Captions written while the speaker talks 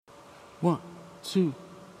1, 2,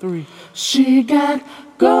 3. She got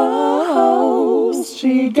goals.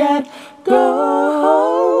 She got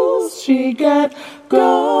goals. She got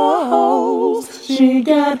goals. She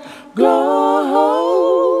got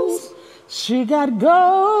goals. She got goals.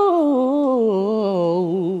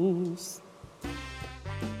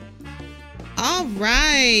 All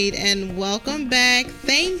right, and welcome back.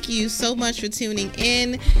 Thank you so much for tuning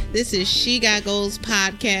in. This is She Got Goals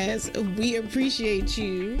podcast. We appreciate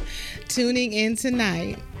you tuning in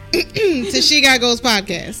tonight to She Got Goals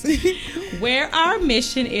podcast, where our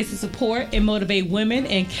mission is to support and motivate women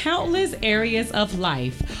in countless areas of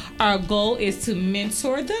life. Our goal is to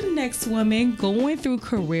mentor the next woman going through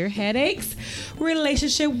career headaches,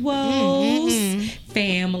 relationship woes,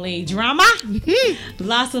 family drama,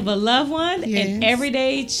 loss of a loved one, and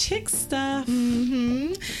everyday chick stuff.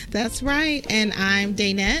 That's right. And I'm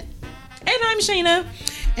Daynette. And I'm Sheena.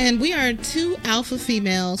 And we are two alpha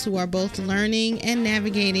females who are both learning and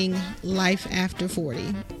navigating life after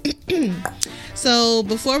 40. So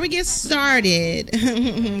before we get started,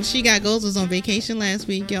 She Got Goals was on vacation last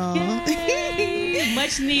week, y'all. Yay.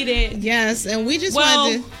 Much needed. Yes, and we just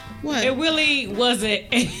wanted to... What? It really wasn't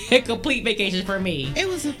a complete vacation for me. It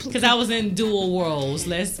was because I was in dual worlds.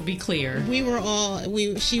 Let's be clear. We were all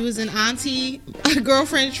she was in auntie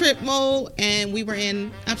girlfriend trip mode, and we were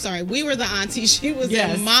the auntie. She was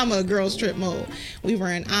in mama girls trip mode. We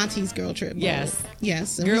were in auntie's girl trip mode.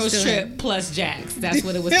 Yes. Girls trip plus Jax. That's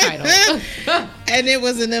what it was titled. And it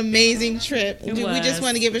was an amazing trip. We just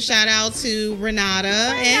want to give a shout out to Renata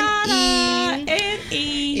and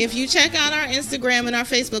E. If you check out our Instagram and our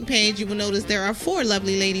Facebook page, you will notice there are 4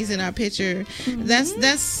 lovely ladies in our picture.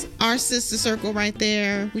 That's our sister circle right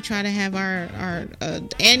there. We try to have our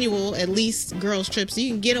annual, at least, girls trip, so you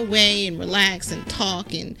can get away and relax and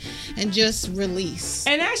talk and just release.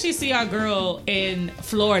 And actually see our girl in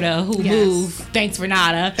Florida who moved, thanks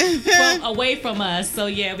Renata, away from us. So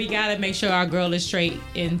yeah, we gotta make sure our girl is straight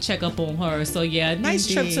and check up on her. So yeah, nice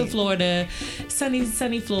trip to Florida,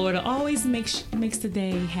 sunny Florida. Always makes the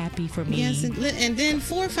day happy for me. Yes, and then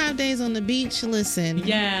 4 or 5 days on the beach. Listen,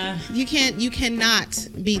 you cannot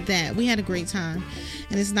beat that. We had a great time,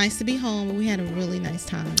 and it's nice to be home. But we had a really nice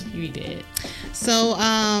time. We did. So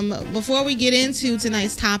before we get into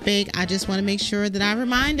tonight's topic, I just want to make sure that I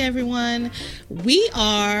remind everyone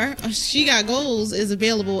She Got Goals is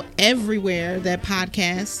available everywhere that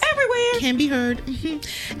podcasts can be heard.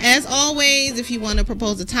 As always, if you want to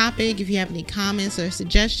propose a topic, if you have any comments or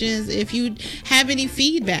suggestions, if you have any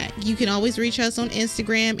feedback, you can always reach us on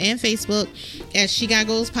Instagram and Facebook at She Got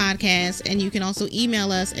Goals Podcast, and you can also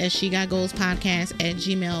email us at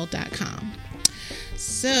shegotgoalspodcast@gmail.com.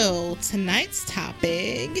 So tonight's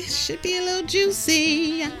topic should be a little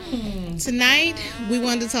juicy. Tonight we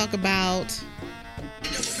wanted to talk about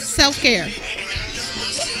self-care.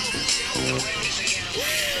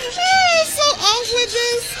 So off with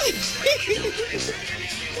this.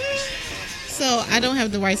 So I don't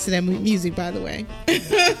have the rights to that music, by the way.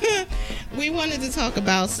 We wanted to talk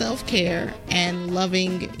about self-care and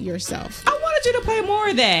loving yourself. I wanted you to play more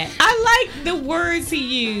of that. I like the words he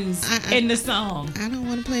used in the song. I don't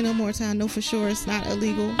want to play no more time. No, for sure, it's not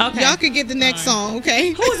illegal. Okay. Y'all could get the next song,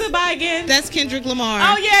 okay? Who's it by again? That's Kendrick Lamar.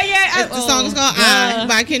 Oh, yeah. The song is called I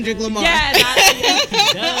by Kendrick Lamar. Yeah,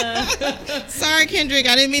 Sorry, Kendrick.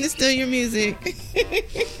 I didn't mean to steal your music.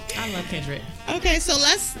 I love Kendrick. Okay, so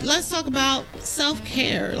let's talk about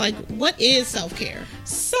self-care. Like, what is self-care?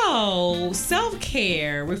 So,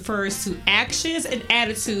 self-care refers to actions and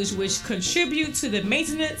attitudes which contribute to the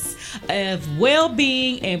maintenance of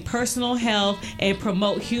well-being and personal health and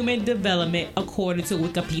promote human development, according to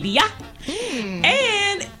Wikipedia.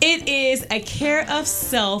 And it is a care of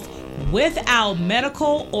self without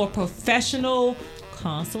medical or professional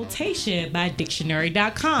consultation by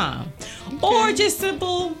dictionary.com. Or just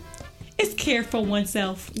simple, it's care for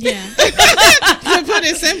oneself. Yeah. To put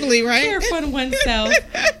it simply, right? Care for oneself.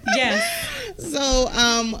 Yes. So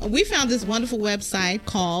we found this wonderful website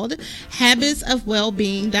called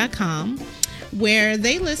habitsofwellbeing.com, where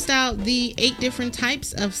they list out the 8 different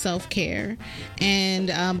types of self-care.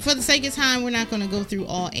 And for the sake of time, we're not going to go through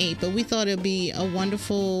all 8, but we thought it would be a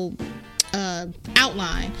wonderful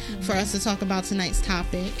outline for us to talk about tonight's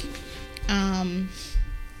topic. And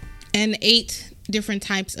 8 different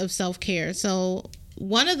types of self-care. So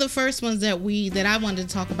one of the first ones that I wanted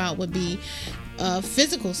to talk about would be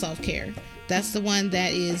physical self-care. That's the one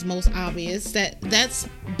that is most obvious. That's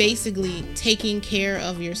basically taking care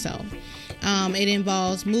of yourself. It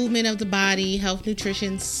involves movement of the body, health,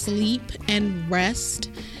 nutrition, sleep, and rest,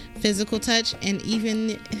 physical touch, and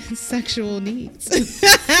even sexual needs.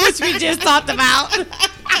 Which we just talked about.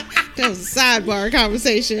 That was a sidebar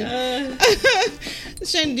conversation.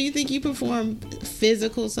 Shannon, do you think you perform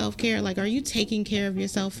physical self-care? Like, are you taking care of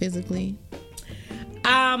yourself physically?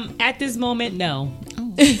 At this moment, no.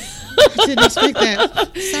 Oh, I didn't expect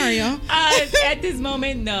that. Sorry, y'all. At this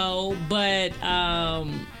moment, no. But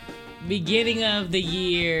beginning of the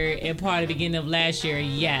year and part of the beginning of last year,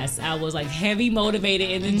 yes, I was like heavy motivated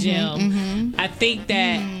in the gym. I think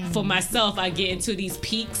that for myself, I get into these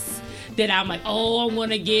peaks that I'm like, oh, I'm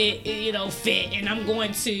gonna get fit, and I'm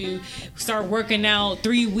going to start working out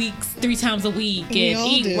 3 times a week and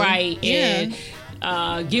eat right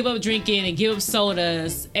and give up drinking and give up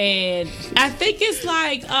sodas. And I think it's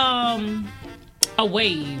like a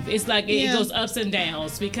wave. It's like it goes ups and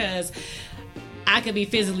downs, because I can be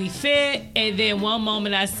physically fit, and then one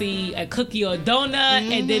moment I see a cookie or a donut,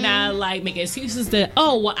 and then I like make excuses that,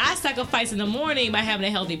 I sacrifice in the morning by having a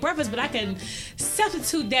healthy breakfast, but I can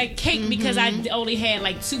substitute that cake because I only had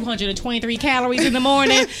like 223 calories in the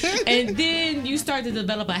morning. And then you start to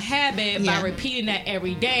develop a habit by repeating that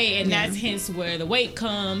every day, and that's hence where the weight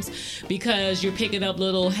comes, because you're picking up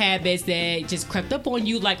little habits that just crept up on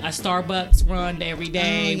you, like a Starbucks run every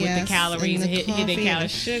day with the calories and hitting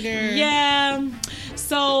calories, sugar. Yeah.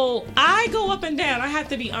 So I go up and down. I have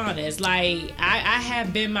to be honest. Like I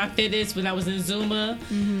have been my fittest when I was in Zuma.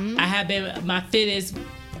 I have been my fittest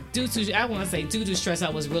due to stress. I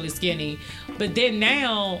was really skinny, but then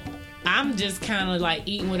now I'm just kind of like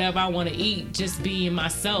eating whatever I want to eat, just being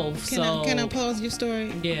myself. Can I pause your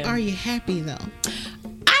story? Yeah. Are you happy though?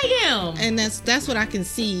 I am, and that's what I can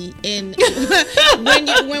see. And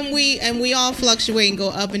when we all fluctuate and go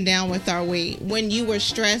up and down with our weight. When you were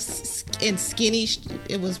stressed and skinny,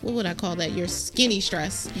 it was, what would I call that? Your skinny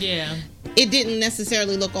stress. Yeah. It didn't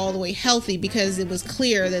necessarily look all the way healthy, because it was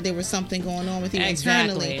clear that there was something going on with you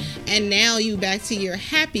internally. And now you back to your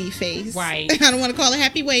happy face. Right. I don't want to call it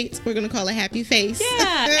happy weight. We're going to call it happy face.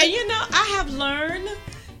 Yeah. And I have learned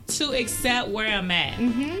to accept where I'm at.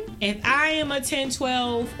 If I am a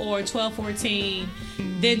 10-12 or 12-14,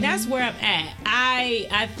 then that's where I'm at.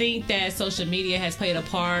 I think that social media has played a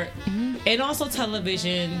part, and also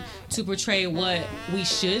television, to portray what we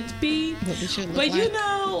should be, what we should look but like.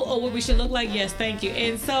 Or what we should look like. Yes, thank you.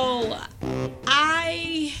 And so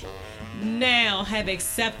I now have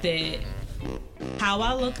accepted how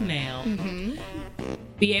I look now.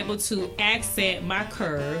 Be able to accent my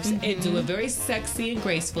curves and do it very sexy and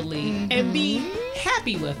gracefully, and be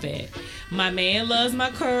happy with it. My man loves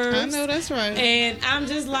my curves. I know that's right. And I'm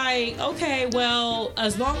just like, okay, well,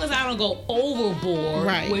 as long as I don't go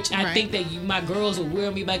overboard, which I think that my girls will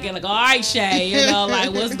wear me back in, like, all right, Shay,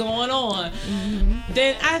 like, what's going on?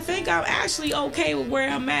 Then I think I'm actually okay with where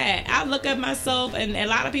I'm at. I look at myself, and a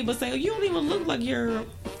lot of people say, you don't even look like you're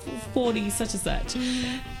 40 such and such.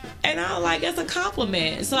 And I'm like, it's a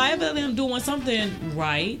compliment. So I evidently am doing something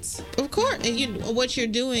right. Of course. And what you're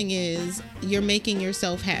doing is you're making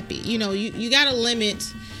yourself happy. You got to limit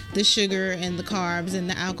the sugar and the carbs and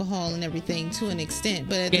the alcohol and everything to an extent.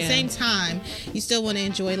 But at the same time, you still want to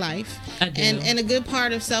enjoy life. I do. And a good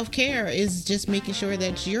part of self-care is just making sure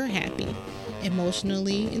that you're happy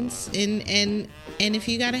emotionally, and if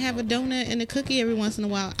you gotta have a donut and a cookie every once in a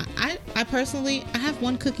while, I personally, I have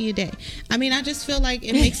one cookie a day. I mean, I just feel like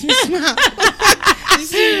it makes me smile. You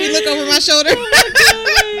see me look over my shoulder?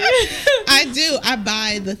 I do. I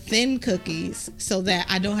buy the thin cookies so that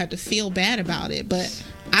I don't have to feel bad about it, but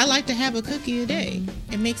I like to have a cookie a day.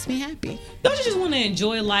 It makes me happy. Don't you just want to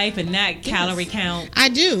enjoy life and not calorie count? I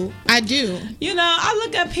do. I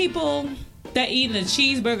look at people that eating a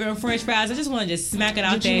cheeseburger and french fries. I just want to just smack it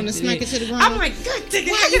out there. You want to smack it to the ground? I'm like, God, how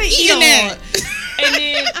can I eat that? And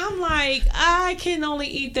then I'm like, I can only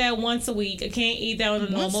eat that once a week. I can't eat that on a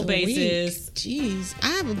normal basis. Jeez, I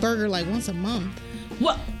have a burger like once a month.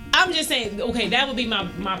 Well, I'm just saying, okay, that would be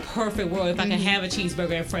my perfect world if I could have a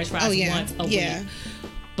cheeseburger and french fries once a week.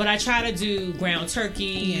 But I try to do ground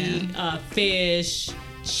turkey, fish,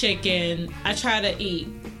 chicken. I try to eat.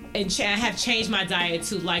 And I have changed my diet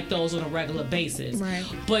to like those on a regular basis. Right.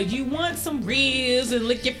 But you want some ribs and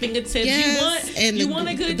lick your fingertips. Yes. You want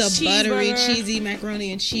a good cheeseburger. The buttery, cheesy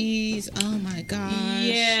macaroni and cheese. Oh my gosh.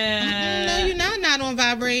 Yeah. No, you're not on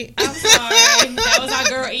Vibrate. I'm sorry. That was our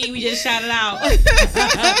girl E. We just shouted out.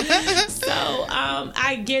 So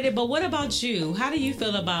I get it. But what about you? How do you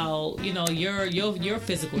feel about your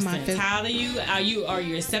physical sense? How do you are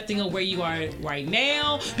you accepting of where you are right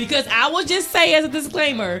now? Because I will just say as a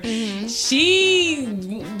disclaimer. She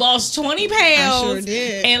lost 20 pounds I sure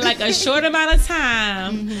did. in like a short amount of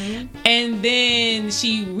time, and then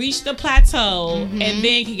she reached the plateau, and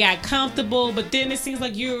then she got comfortable, but then it seems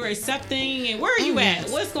like you're accepting. And where are you at?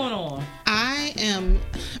 What's going on? I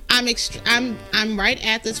I'm right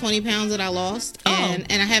at the 20 pounds that I lost, and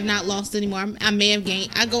I have not lost anymore. I may have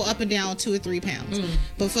gained. I go up and down 2 or 3 pounds,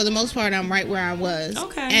 but for the most part, I'm right where I was.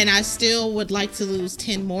 Okay. And I still would like to lose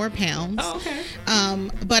 10 more pounds. Oh, okay.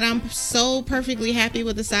 But I'm so perfectly happy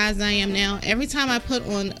with the size I am now. Every time I put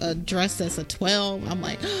on a dress that's a 12, I'm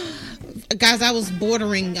like, guys, I was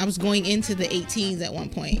going into the 18s at one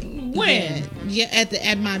point. When? Yeah,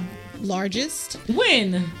 at my largest.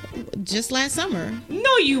 When? Just last summer.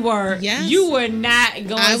 No, you were. Yes. You were not going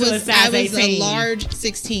to a size 18. I was a large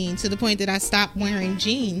 16 to the point that I stopped wearing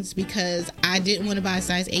jeans because I didn't want to buy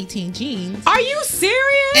size 18 jeans. Are you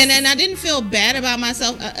serious? And then I didn't feel bad about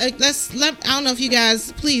myself. I don't know if you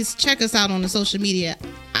guys, please check us out on the social media.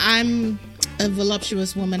 I'm a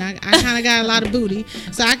voluptuous woman. I kind of got a lot of booty,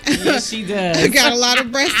 so yes, she does. I got a lot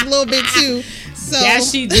of breasts a little bit too. So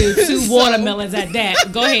yes, she do. 2 watermelons at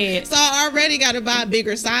that. Go ahead. So I already got to buy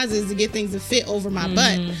bigger sizes to get things to fit over my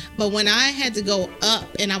butt. But when I had to go up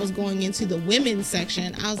and I was going into the women's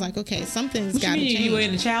section, I was like, okay, something's got to change. You were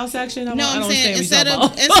in the child section? No, I'm saying instead of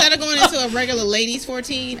going into a regular ladies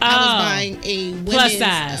 14, I was buying a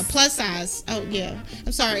women's plus size. Oh yeah,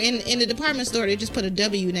 I'm sorry. In the department store, they just put a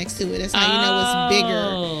W next to it. That's how you know it's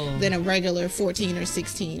bigger than a regular 14 or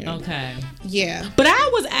 16. Okay. Yeah. But I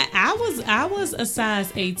was a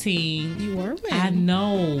size 18. You were? When? I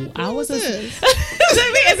know. What I was this?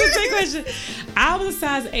 Let me answer the question. I was a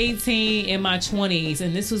size 18 in my 20s,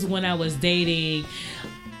 and this was when I was dating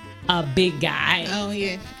a big guy. Oh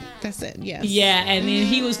yeah, that's it. Yes. Yeah, and then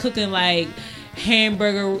he was cooking like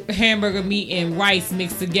hamburger meat and rice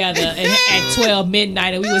mixed together and at 12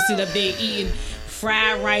 midnight, and we would sit up there eating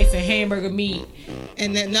fried rice and hamburger meat.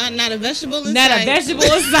 And then not a vegetable in sight. Not a vegetable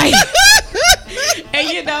in sight. And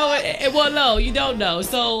you know, well, no, you don't know.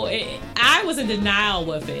 So I was in denial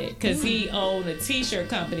with it because he owned a t-shirt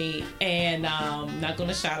company, and not going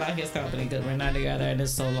to shout out his company because we're not together and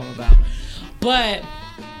it's so long ago. But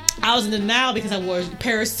I was in denial because I wore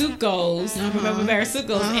Parasucos, remember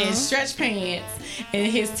Parasucos, and stretch pants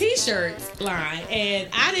and his t-shirts line. And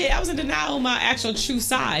I was in denial of my actual true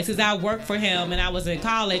size because I worked for him and I was in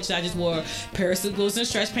college. So I just wore Parasucos and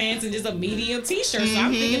stretch pants and just a medium t-shirt. So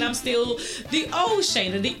I'm thinking I'm still the old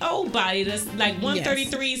Shayna, the old body that's like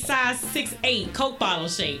 133 size 6'8", Coke bottle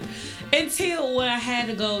shape. Until when I had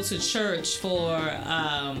to go to church for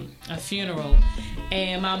a funeral,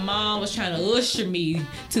 and my mom was trying to usher me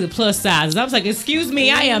to the plus sizes. I was like, excuse me,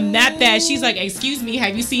 I am not that. She's like, excuse me,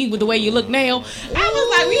 have you seen with the way you look now? I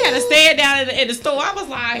was like, we had to stand down in the store. I was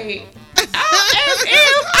like, as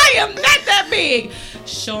if I am not that big.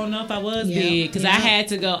 Sure enough, I was big because I had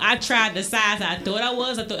to go. I tried the size I thought I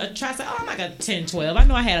was. I tried to say, oh, I'm like a 10, 12. I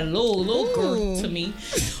know I had a little girth to me.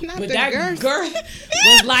 But that girth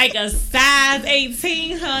was like a size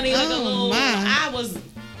 18, honey. Like a little.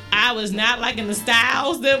 I was not liking the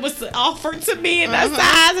styles that was offered to me in that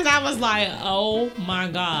size, and I was like, oh my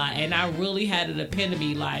God. And I really had to depend to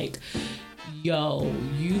be like, yo,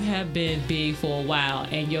 you have been big for a while,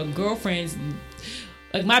 and your girlfriend's,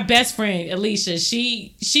 like my best friend Alicia,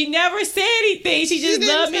 she never said anything. She just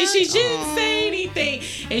loved me. She didn't say anything,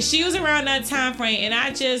 and she was around that time frame, and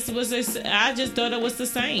I just thought it was the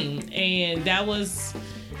same, and that was.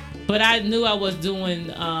 But I knew I was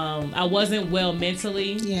doing. I wasn't well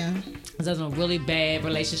mentally. Yeah. Because I was in a really bad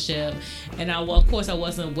relationship, and of course I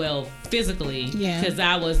wasn't well physically. Yeah. Because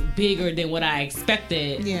I was bigger than what I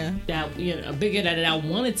expected. Yeah. That bigger than I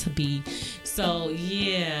wanted to be. So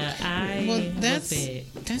yeah,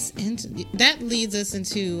 that leads us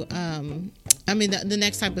into the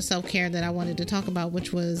next type of self-care that I wanted to talk about,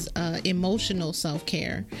 which was emotional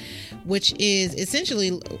self-care, which is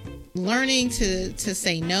essentially learning to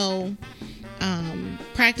say no,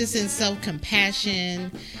 practicing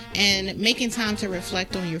self-compassion, and making time to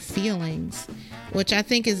reflect on your feelings, which I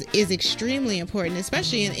think is extremely important,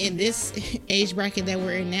 especially in this age bracket that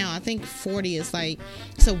we're in now. I think 40 is like,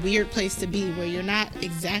 it's a weird place to be where you're not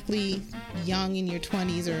exactly young in your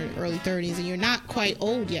 20s or early 30s, and you're not quite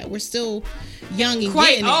old yet. We're still young and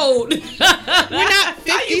quite old. We're not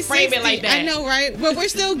 50, How you frame 60. It like that? I know, right? But we're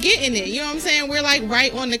still getting it. You know what I'm saying? We're like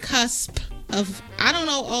right on the cusp of, I don't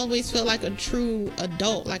know, always feel like a true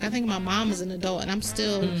adult. Like I think my mom is an adult, and I'm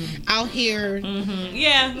still out here,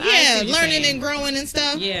 learning and growing and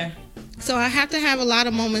stuff. Yeah. So I have to have a lot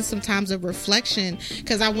of moments sometimes of reflection,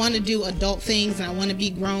 because I want to do adult things and I want to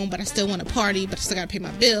be grown, but I still want to party, but I still got to pay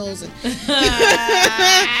my bills, and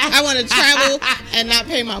I want to travel and not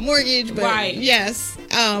pay my mortgage. But yes,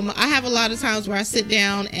 I have a lot of times where I sit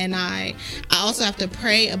down and I also have to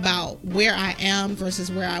pray about where I am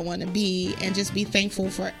versus where I want to be, and just be thankful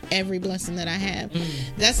for every blessing that I have.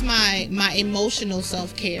 That's my emotional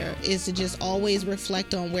self-care, is to just always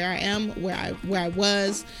reflect on where I am, where I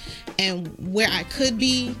was, and where I could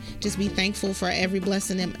be. Just be thankful for every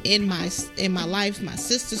blessing in my life, my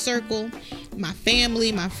sister circle, my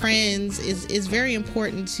family, my friends. Is very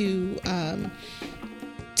important to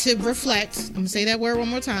reflect. I'm gonna say that word one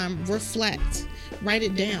more time. Reflect. Write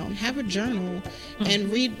it down. Have a journal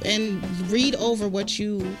and read over what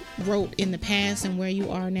you wrote in the past and where you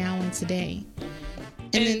are now and today.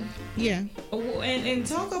 And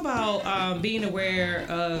talk about being aware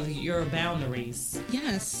of your boundaries.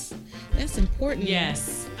 Yes, that's important.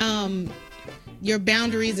 Yes. Your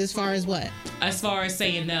boundaries as far as what? As far as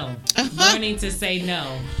saying no. Learning to say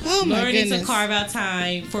no. Oh my Learning goodness. to carve out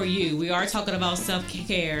time for you. We are talking about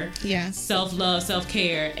self-care. Yes. Self-love,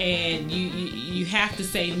 self-care. And you have to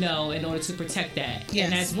say no in order to protect that. Yes.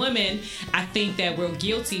 And as women, I think that we're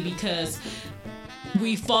guilty because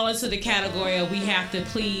we fall into the category of we have to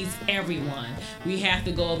please everyone. We have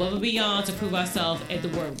to go above and beyond to prove ourselves at the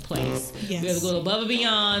workplace. Yes. We have to go above and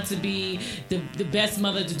beyond to be the best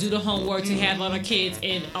mother, to do the homework, to have all our kids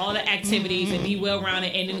and all the activities and be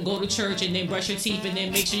well-rounded, and then go to church and then brush your teeth and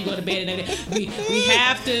then make sure you go to bed. And then we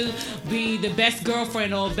have to be the best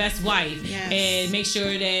girlfriend or best wife. Yes. And make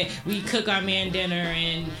sure that we cook our man dinner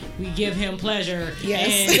and we give him pleasure.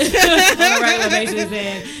 Yes. And on a regular basis,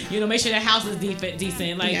 and make sure the house is decent.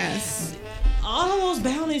 Like, yes. all of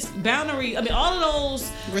those boundaries. I mean, all of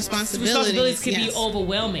those responsibilities can be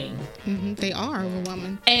overwhelming. They are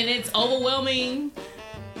overwhelming, and it's overwhelming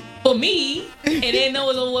for me, and then know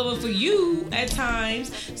it's overwhelming for you at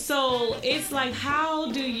times. So it's like,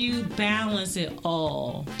 how do you balance it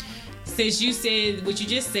all? Since you said what you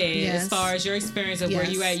just said, yes. as far as your experience of where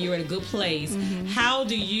you're at a good place, how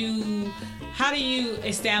do you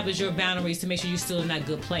establish your boundaries to make sure you're still in that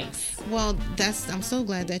good place? Well, I'm so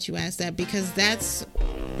glad that you asked that, because that's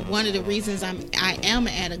one of the reasons I am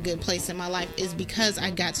at a good place in my life, is because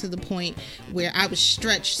I got to the point where I was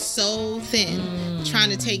stretched so thin, trying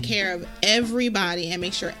to take care of everybody and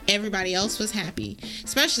make sure everybody else was happy,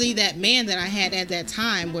 especially that man that I had at that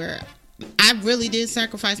time, where I really did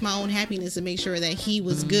sacrifice my own happiness to make sure that he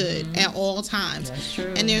was good at all times. That's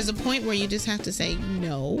true. And there's a point where you just have to say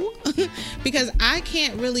no, because I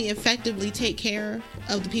can't really effectively take care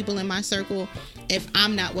of the people in my circle if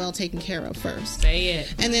I'm not well taken care of first. Say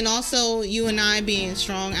it. And then also, you and I, being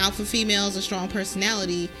strong alpha females, a strong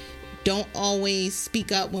personality, don't always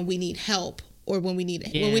speak up when we need help, or when we need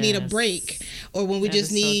a break, or when we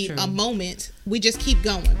just need a moment. We just keep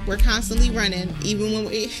going. We're constantly running. Even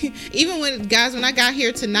when guys, when I got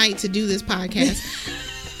here tonight to do this podcast,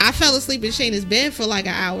 I fell asleep in Shayna's bed for like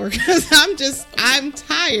an hour because I'm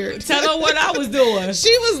tired. Tell her what I was doing.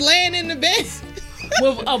 She was laying in the bed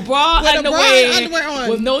with a bra underwear on,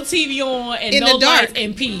 with no TV on, and in no the dark, lights,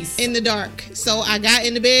 and peace. In the dark. So I got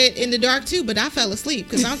in the bed in the dark too, but I fell asleep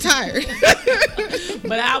because I'm tired.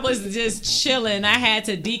 But I was just chilling. I had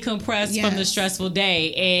to decompress from the stressful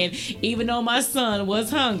day, and even though my son was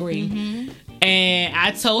hungry. And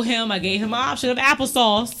I told him, I gave him an option of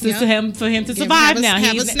applesauce for him to survive now.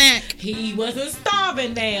 Have a snack. He wasn't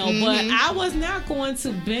starving now, but I was not going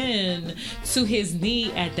to bend to his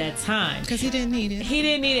need at that time. Because he didn't need it. He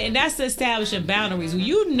didn't need it. And that's establishing boundaries.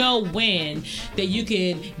 You know when that you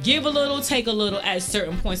can give a little, take a little at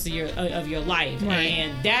certain points of your life. Right.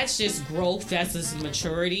 And that's just growth. That's just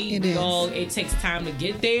maturity. It takes time to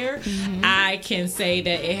get there. I can say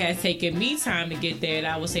that it has taken me time to get there. And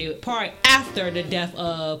I would say part after the death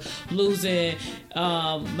of losing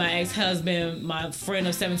my ex-husband, my friend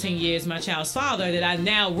of 17 years, my child's father, that I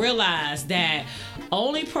now realize that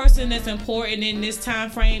only person that's important in this time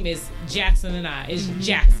frame is Jackson and I. It's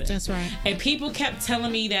Jackson. That's right. And people kept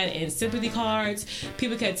telling me that in sympathy cards.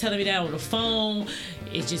 People kept telling me that on the phone.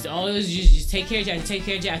 It's just always just take care of Jackson, take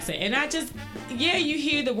care of Jackson. And I just, you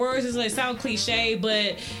hear the words, it's like sound cliche,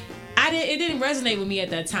 but it didn't resonate with me at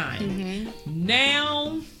that time.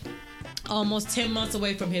 Now, almost 10 months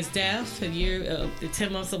away from his death,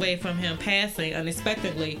 10 months away from him passing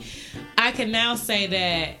unexpectedly, I can now say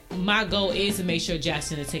that my goal is to make sure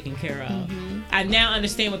Jackson is taken care of. I now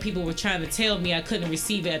understand what people were trying to tell me. I couldn't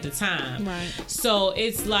receive it at the time. Right. So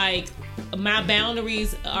it's like my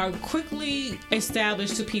boundaries are quickly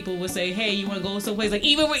established to people would say, hey, you want to go someplace? Like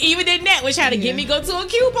even in that was trying to get me go to a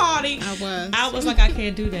Q party. I was like, I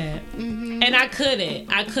can't do that. And I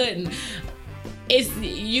couldn't. It's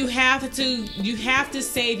you have to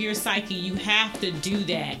save your psyche. You have to do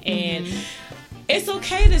that, and it's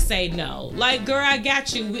okay to say no. Like, girl, I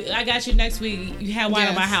got you. I got you next week. You have wine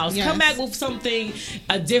at my house. Yes. Come back with something,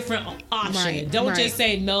 a different option. Right, Don't right. just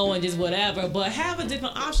say no and just whatever, but have a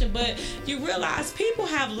different option. But you realize people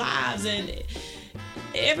have lives and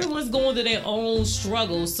everyone's going through their own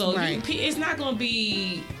struggles. So Right. it's not going to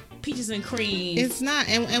be peaches and cream. It's not,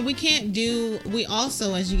 and we can't do. We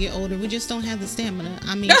also, as you get older, we just don't have the stamina.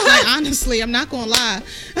 I mean, quite honestly, I'm not gonna lie.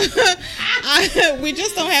 We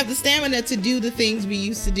just don't have the stamina to do the things we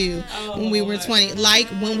used to do when we were 20. Like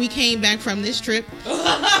when we came back from this trip,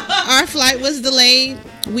 our flight was delayed.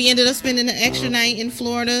 We ended up spending an extra night in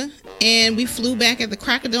Florida, and we flew back at the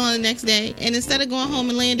crack of dawn the next day. And instead of going home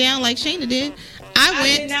and laying down like Shayna did, I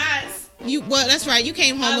did not. Well, that's right. You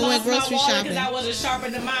came home and went grocery shopping. Because I wasn't sharp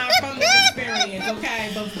in the mind from this experience,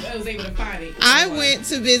 okay? But I was able to find it. I went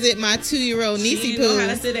to visit my 2-year-old niecey She know how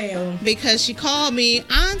to poo sit down. because she called me,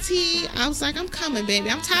 Auntie. I was like, I'm coming,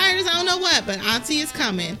 baby. I'm tired as I don't know what, but Auntie is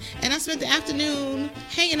coming. And I spent the afternoon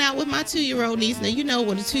hanging out with my 2-year-old niece. Now, you know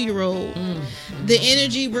what a 2-year-old, the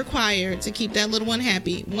energy required to keep that little one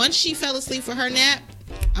happy. Once she fell asleep for her nap,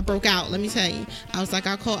 I broke out. Let me tell you. I was like,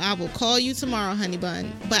 I will call you tomorrow, honey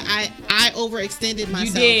bun. But I overextended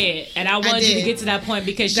myself. You did, and I wanted you to did. get to that point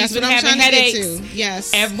because That's she's been what I'm having trying to get headaches to.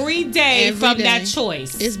 Yes. every day Every from day. that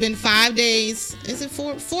choice. It's been 5 days. Is it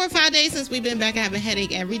 4 or 5 days since we've been back? I have a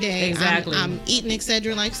headache every day. Exactly. I'm eating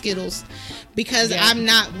Excedrin like Skittles because Yeah. I'm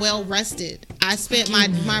not well rested. I spent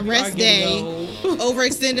my rest day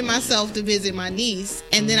overextending myself to visit my niece,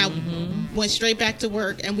 and then I went straight back to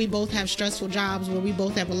work. And we both have stressful jobs where we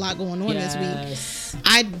both have a lot going on this week.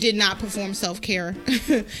 I did not perform self-care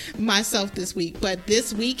myself this week, but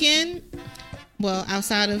this weekend, well,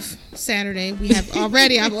 outside of Saturday, we have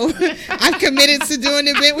already. I've committed to doing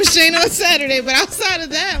an event with Shayna on Saturday, but outside of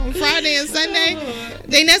that, on Friday and Sunday,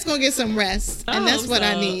 Daynette's gonna get some rest, and that's what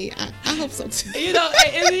I need. I hope so too. You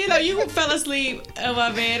know, you fell asleep in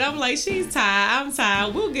my bed. I'm like, she's tired. I'm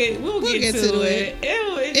tired. We'll get to it.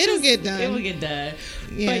 It'll get done. It will get done.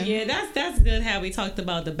 Yeah. But yeah, that's good how we talked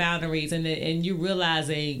about the boundaries and you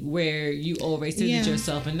realizing where you overextended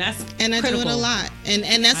yourself, and that's and I critical. do it a lot,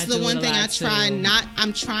 and that's the one thing I try too.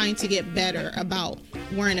 I'm trying to get better about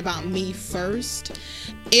worrying about me first.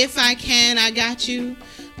 If I can, I got you,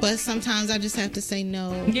 but sometimes I just have to say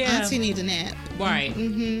no. Yeah. Auntie needs a nap. Right.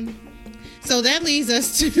 So that leads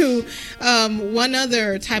us to one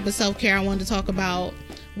other type of self-care I wanted to talk about,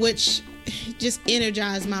 which just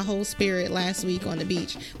energized my whole spirit last week on the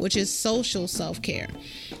beach, which is social self-care,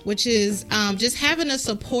 which is just having a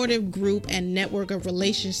supportive group and network of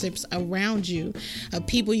relationships around you, of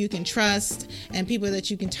people you can trust and people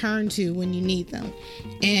that you can turn to when you need them.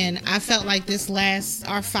 And I felt like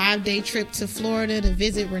our 5-day trip to Florida to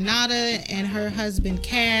visit Renata and her husband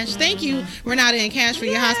Cash. Thank you, Renata and Cash, for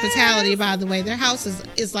your hospitality, by the way. Their house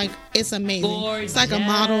is like, it's amazing. Gorgeous. It's like a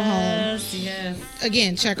model home. Yes.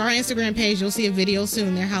 Again, check our Instagram page. You'll see a video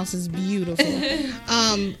soon. Their house is beautiful.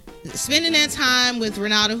 Spending that time with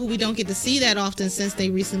Renata, who we don't get to see that often since they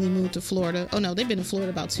recently moved to Florida. Oh no, they've been in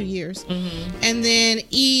Florida about 2 years. And then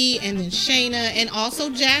E, and then Shayna, and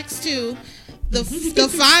also Jax too. The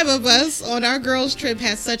 5 of us on our girls trip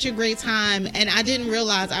had such a great time, and I didn't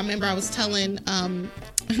realize. I remember I was telling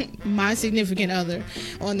my significant other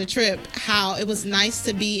on the trip how it was nice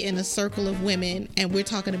to be in a circle of women, and we're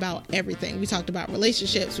talking about everything. We talked about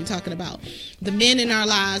relationships, we're talking about the men in our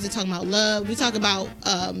lives, we're talking about love, we talk about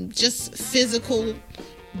just physical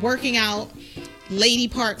working out, lady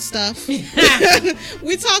part stuff.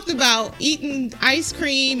 We talked about eating ice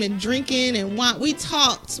cream and drinking and wine. We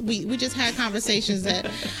talked. We just had conversations that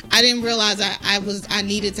I didn't realize I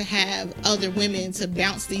needed to have other women to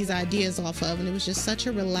bounce these ideas off of, and it was just such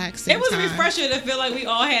a relaxing. It was time. refreshing to feel like we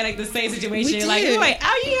all had like the same situation. We Like did. we were like,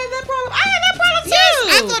 oh, you had that problem. I had that problem too.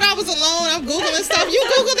 Yes, I thought I was alone. I'm Googling stuff. You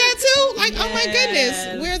Google that too? Like, oh my Yes.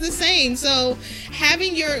 goodness, we're the same. So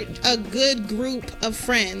having a good group of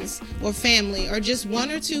friends or family, or just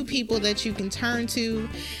one or two people that you can turn to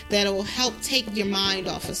that'll help take your mind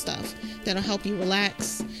off of stuff, that'll help you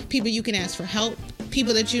relax, people you can ask for help,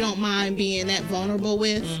 people that you don't mind being that vulnerable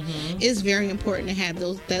with, is very important to have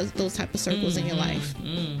those type of circles in your life.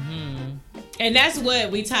 And that's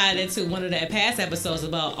what we tied into one of the past episodes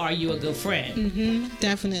about, are you a good friend?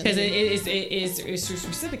 Definitely. Because it's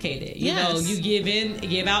reciprocated. You Yes. know, you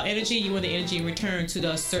give out energy, you want the energy in return to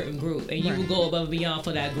the certain group, and you will go above and beyond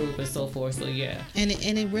for that group and so forth. So yeah. And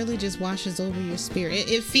it really just washes over your spirit.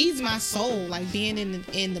 It feeds my soul, like being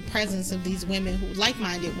in the presence of these women, who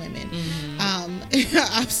like-minded women.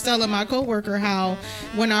 I was telling my coworker how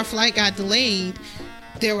when our flight got delayed,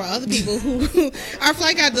 there were other people who our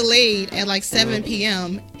flight got delayed at like 7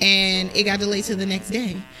 p.m. and it got delayed to the next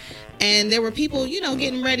day. And there were people,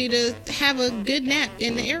 getting ready to have a good nap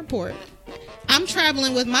in the airport. I'm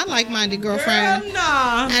traveling with my like-minded girlfriend. Girl,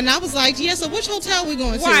 nah. And I was like, yeah, so which hotel we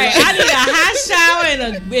going to? Right. I need a hot shower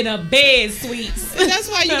and a bed suites. And that's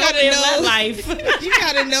why you got to know. Life. You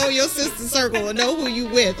got to know your sister circle and know who you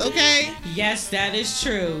with, okay? Yes, that is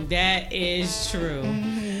true. That is true.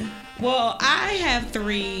 Well, I have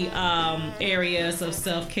 3 areas of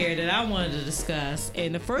self-care that I wanted to discuss.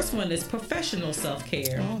 And the first one is professional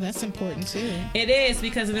self-care. Oh, that's important too. It is,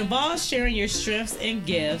 because it involves sharing your strengths and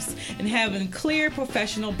gifts and having clear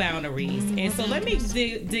professional boundaries. And so let me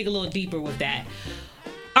dig a little deeper with that.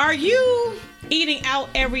 Are you eating out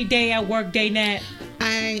every day at work, Daynette?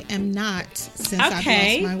 I am not, since I've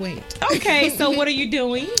lost my weight. Okay, so what are you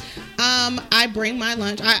doing? I bring my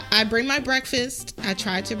lunch. I bring my breakfast. I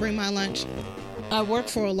try to bring my lunch. I work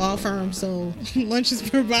for a law firm, so lunch is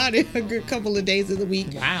provided a good couple of days of the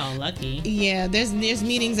week. Wow, lucky. Yeah, there's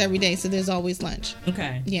meetings every day, so there's always lunch.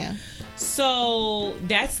 Okay. Yeah. So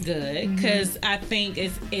that's good, because I think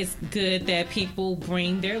it's good that people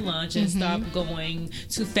bring their lunch and stop going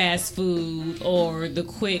to fast food or the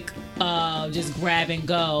quick just grab and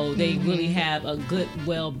go. They really have a good,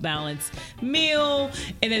 well-balanced meal,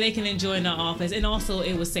 and then they can enjoy in the office. And also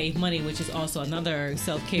it will save money, which is also another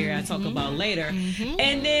self-care I talk about later.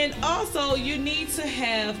 And then also you need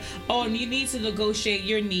to negotiate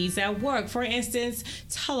your needs at work. For instance,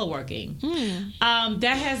 teleworking.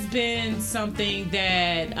 That has been something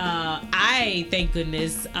that I, thank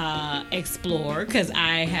goodness, explore, because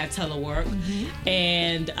I have telework.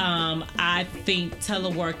 And I think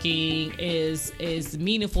teleworking is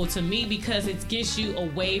meaningful to me because it gets you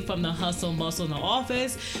away from the hustle bustle in the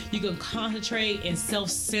office. You can concentrate and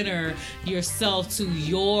self-center yourself to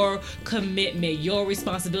your commitment, your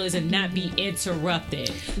responsibilities, and not be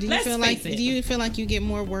interrupted. Do you feel like you get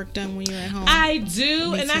more work done when you're at home? I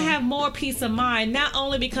do, and too. I have more peace of mind, not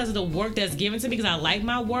only because of the work that's given to me, because I like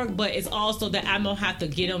my work, but it's also that I don't have to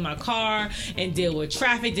get in my car and deal with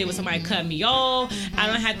traffic, deal with somebody cut me off. I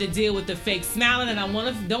don't have to deal with the fake smiling,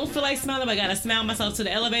 and don't feel like smiling, but I gotta smile myself to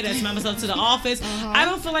the elevator and smile myself to the office. I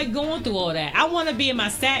don't feel like going through all that. I want to be in my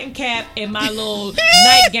satin cap and my little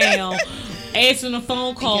nightgown, answering a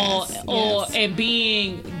phone call and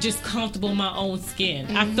being just comfortable in my own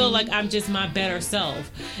skin. I feel like I'm just my better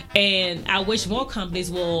self, and I wish more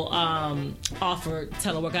companies will offer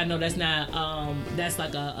telework. I know that's not that's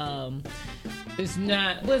like a it's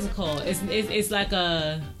not, what is it called? It's like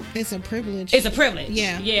a... It's a privilege. It's a privilege.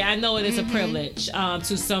 Yeah, I know it is a privilege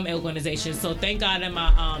to some organizations. So thank God that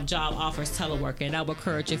my job offers teleworking, and I would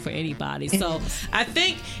encourage it for anybody. So I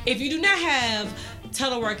think if you do not have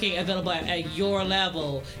teleworking available at your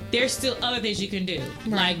level, there's still other things you can do.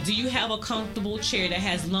 Right. Like, do you have a comfortable chair that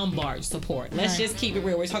has lumbar support? Let's just keep it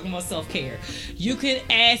real. We're talking about self-care. You can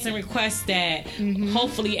ask and request that,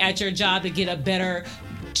 hopefully at your job, to get a better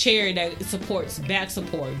chair that supports back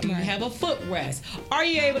support. Do you have a footrest? Are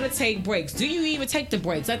you able to take breaks? Do you even take the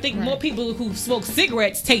breaks? I think more people who smoke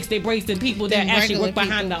cigarettes takes their breaks than people that actually work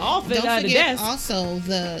behind the office. Don't the forget desk. Also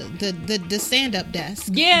the stand-up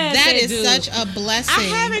desk. Yeah, that is such a blessing.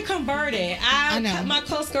 I haven't converted. I know. My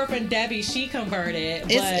close girlfriend Debbie, she converted.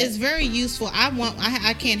 It's very useful.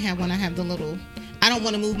 I can't have one. I have the little. I don't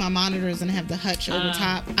want to move my monitors and have the hutch over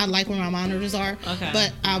top. I like where my monitors are. Okay.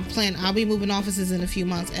 But I'll be moving offices in a few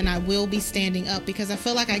months, and I will be standing up because I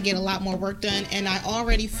feel like I get a lot more work done, and I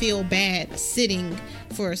already feel bad sitting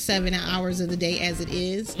for 7 hours of the day as it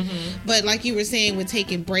is. But like you were saying with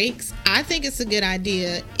taking breaks, I think it's a good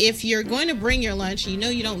idea. If you're going to bring your lunch, you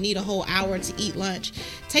don't need a whole hour to eat lunch.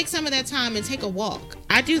 Take some of that time and take a walk.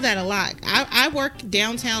 I do that a lot. I work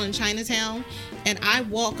downtown in Chinatown, and I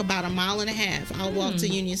walk about 1.5 miles. I'll walk to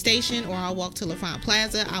Union Station, or I'll walk to LaFont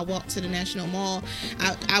Plaza. I'll walk to the National Mall.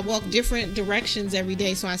 I walk different directions every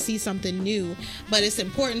day, so I see something new. But it's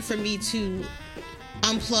important for me to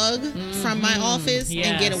unplug from my office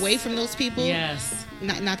and get away from those people. Yes.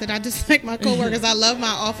 Not that I dislike my coworkers. I love my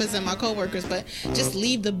office and my coworkers, but just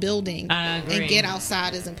leave the building and get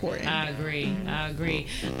outside is important. I agree.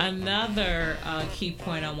 Another key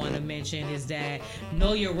point I want to mention is that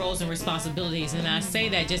know your roles and responsibilities. And I say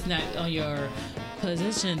that just not on your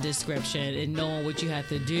position description and knowing what you have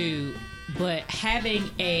to do, but having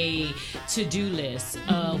a to-do list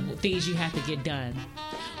of things you have to get done.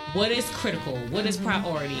 What is critical? What is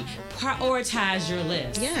priority? Prioritize your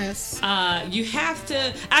list. Yes. You have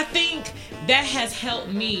to. I think that has helped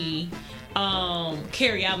me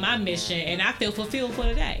carry out my mission, and I feel fulfilled for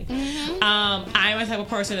the day. I'm the type of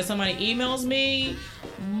person that somebody emails me,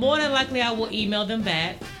 more than likely I will email them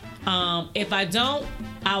back. If I don't,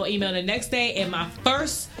 I'll email the next day. And my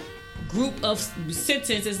first group of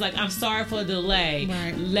sentence is like, I'm sorry for the delay.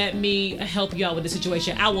 Right. Let me help you out with the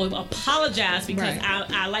situation. I will apologize because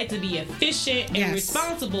Right. I like to be efficient and Yes.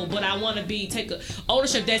 responsible, but I want to take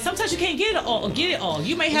ownership that sometimes you can't get it all.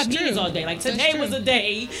 You may have That's meetings true. all day. Like That's today true. was a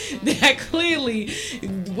day that I clearly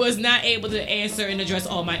was not able to answer and address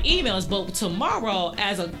all my emails. But tomorrow,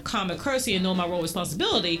 as a common courtesy and know my role and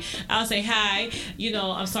responsibility, I'll say, hi,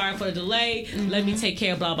 I'm sorry for the delay. Let me take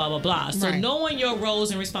care of blah, blah, blah, blah. So Right. knowing your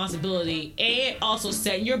roles and responsibility and also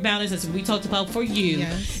setting your boundaries, as we talked about for you,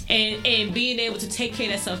 Yes. and being able to take care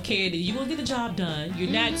of that self-care, that you will get the job done. You're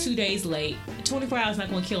not 2 days late. 24 hours not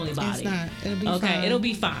going to kill anybody. It's not. It'll be okay, fine. it'll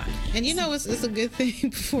be fine. And it's a good thing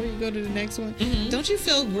before you go to the next one. Don't you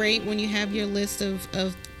feel great when you have your list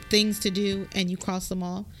of things to do and you cross them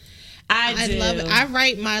all? I do. love it. I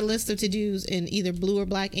write my list of to-dos in either blue or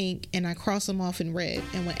black ink, and I cross them off in red.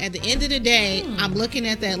 And at the end of the day, I'm looking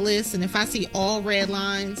at that list, and if I see all red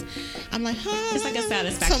lines, I'm like, It's like a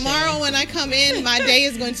satisfaction. tomorrow when I come in, my day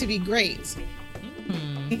is going to be great.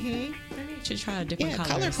 Maybe you should try a different Yeah,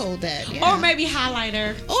 colors. color code that. Yeah. Or maybe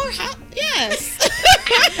highlighter. Yes.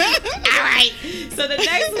 All right. So the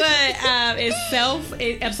next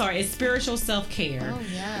one is spiritual self-care. Oh,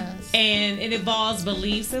 yes. And it involves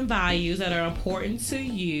beliefs and values that are important to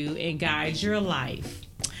you and guide your life.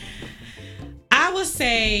 I would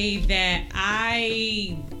say that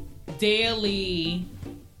I daily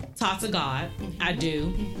talk to God. I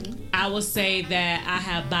do. I would say that I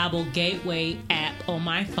have Bible Gateway app on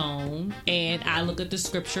my phone, and I look at the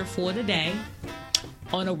scripture for the day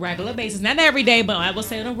on a regular basis. Not every day, but I will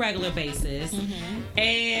say on a regular basis.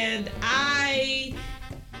 And I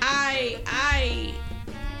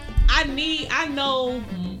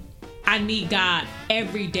need God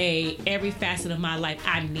every day, every facet of my life.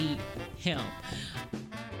 I need Him.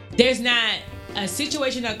 There's not a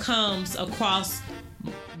situation that comes across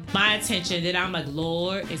my attention that I'm like,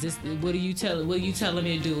 Lord, what are you telling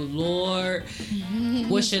me to do? Lord,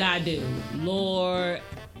 what should I do? Lord,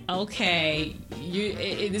 okay,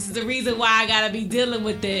 this is the reason why I gotta be dealing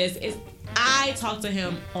with this. I talk to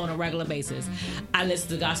Him on a regular basis. I listen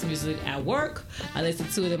to gospel music at work. I listen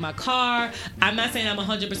to it in my car. I'm not saying I'm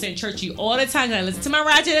 100% churchy all the time. I listen to my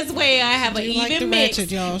ratchet as well. I have an like even the mix.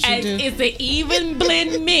 ratchet, y'all. She And do. it's an even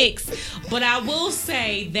blend mix. But I will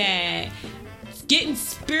say that getting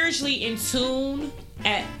spiritually in tune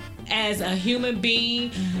as a human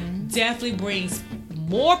being definitely brings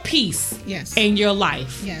more peace Yes. in your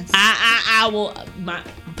life. Yes. I will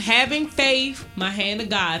having faith, my hand to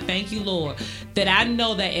God, thank you, Lord, that I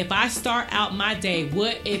know that if I start out my day,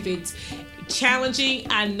 what if it's challenging,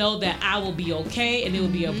 I know that I will be okay and it will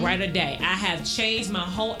be a brighter day. I have changed my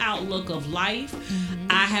whole outlook of life.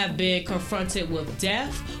 I have been confronted with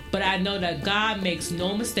death, but I know that God makes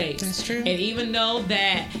no mistakes. That's true. And even though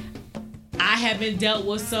that I have been dealt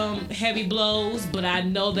with some heavy blows, but I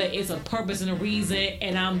know that it's a purpose and a reason,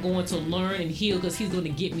 and I'm going to learn and heal because He's going to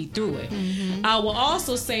get me through it. I will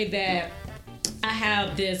also say that I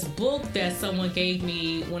have this book that someone gave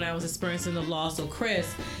me when I was experiencing the loss of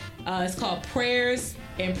Chris. It's called Prayers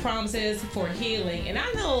and Promises for Healing, and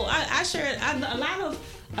I know I shared a lot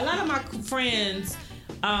of my friends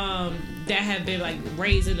that have been like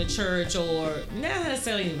raised in the church, or not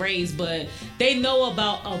necessarily raised, but they know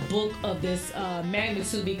about a book of this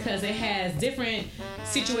magnitude because it has different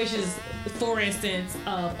situations. For instance,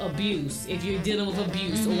 of abuse, if you're dealing with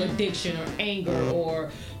abuse or addiction or anger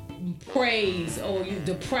or praise or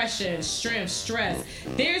depression, stress,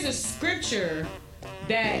 there's a scripture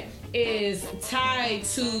that is tied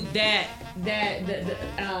to that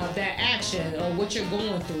action or what you're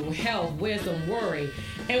going through, health, wisdom, worry.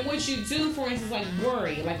 And what you do, for instance, like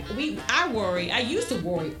worry, I worry. I used to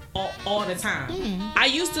worry all the time. I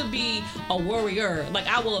used to be a worrier. Like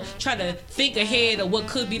I will try to think ahead of what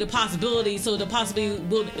could be the possibility, so the possibility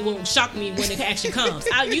will shock me when it actually comes.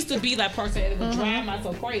 I used to be that person that would drive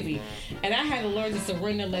myself crazy, and I had to learn to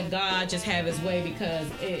surrender, let God just have His way, because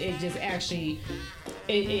it just actually,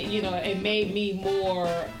 it made me more.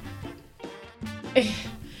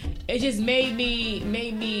 It just made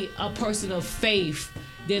me a person of faith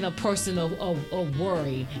than a person of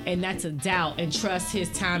worry, and not to doubt and trust His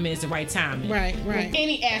timing is the right timing. Right. In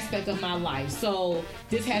any aspect of my life. So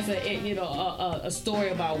this has a story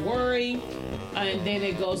about worry, and then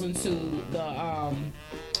it goes into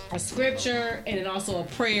a scripture, and then also a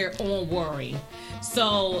prayer on worry.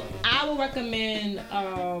 So I would recommend,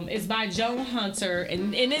 it's by Joan Hunter,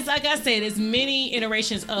 and it's like I said, it's many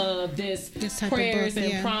iterations of this type of prayers book,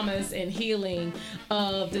 and yeah. promise and healing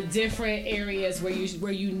of the different areas where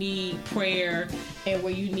you need prayer and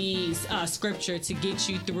where you need scripture to get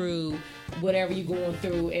you through whatever you're going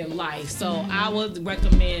through in life. So I would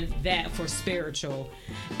recommend that for spiritual.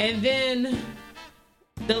 And then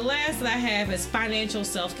the last that I have is financial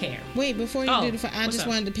self-care. Wait, before you do the, I just up?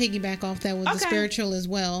 wanted to piggyback off that with the Okay. spiritual as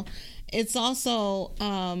well. It's also,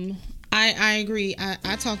 I agree.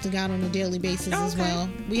 I talk to God on a daily basis as Okay. well.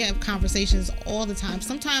 We have conversations all the time.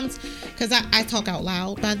 Sometimes, because I talk out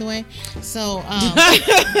loud, by the way. So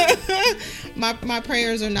my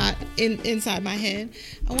prayers are not inside my head.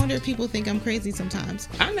 I wonder if people think I'm crazy sometimes.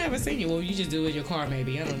 I've never seen you. Well, you just do it in your car,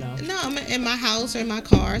 maybe. I don't know. No, I'm in my house or in my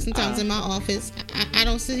car, sometimes in my office. I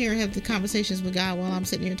don't sit here and have the conversations with God while I'm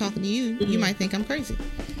sitting here talking to you. You might think I'm crazy.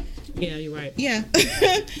 Yeah, you're right. Yeah.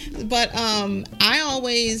 But I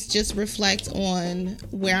always just reflect on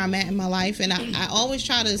where I'm at in my life, and I always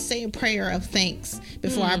try to say a prayer of thanks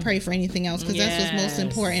before I pray for anything else, because that's what's most Yes.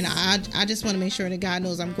 important. I just want to make sure that God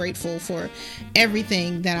knows I'm grateful for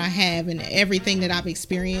everything that I have and everything that I've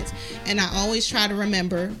experienced. And I always try to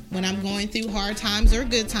remember when I'm going through hard times or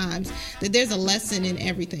good times that there's a lesson in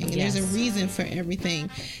everything, and Yes. there's a reason for everything.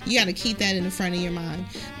 You got to keep that in the front of your mind.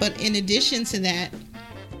 But in addition to that,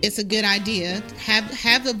 it's a good idea.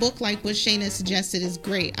 Have a book like what Shayna suggested is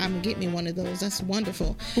great. I'm gonna get me one of those. That's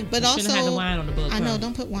wonderful. But You also, shouldn't have the wine on the book. I know. huh?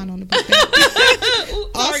 Don't put wine on the book.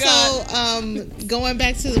 Sorry, God. Also, going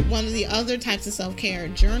back to one of the other types of self-care,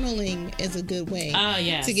 journaling is a good way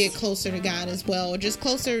Yes. to get closer to God as well, or just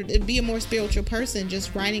closer to be a more spiritual person.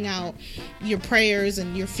 Just writing out your prayers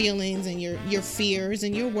and your feelings and your fears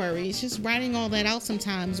and your worries. Just writing all that out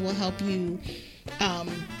sometimes will help you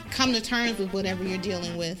come to terms with whatever you're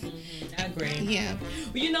dealing with. I agree. Yeah,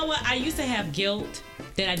 Well, you know what? I used to have guilt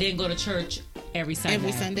that I didn't go to church every Sunday.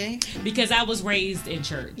 every Sunday. Because I was raised in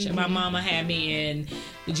church. And my mama had me in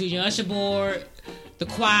the junior usher board, the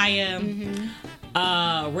choir,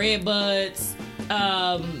 Redbuds.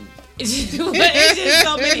 It's just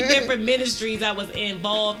so many different ministries I was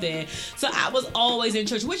involved in. So I was always in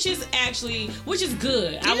church, which is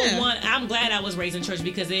good. Yeah. I'm glad I was raised in church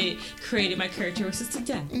because it created my characteristics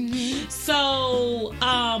today. So,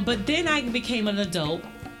 but then I became an adult.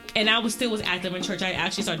 And I was active in church. I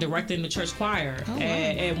actually started directing the church choir wow.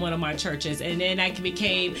 at one of my churches, and then I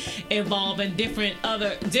became involved in different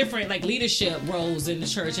like leadership roles in the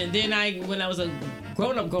church. And then when I was a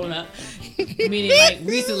grown up, meaning like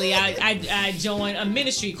recently, I joined a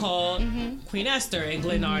ministry called Queen Esther in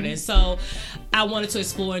Glen Arden. So I wanted to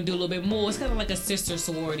explore and do a little bit more. It's kind of like a sister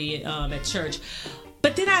sorority at church.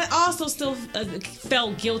 But then I also still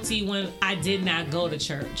felt guilty when I did not go to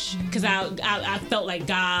church, because I felt like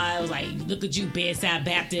God was like, look at you, Bedside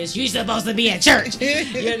Baptist, you're supposed to be at church,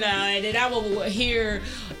 you know. And then I would hear,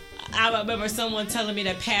 I remember someone telling me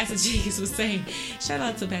that Pastor Jenkins was saying, shout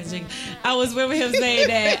out to Pastor Jenkins, I was remember him saying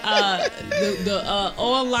that the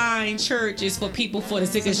online church is for people for the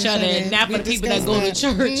sick and shut in, not for the people that go to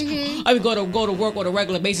church. I mean, go to work on a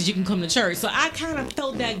regular basis. You can come to church. So I kind of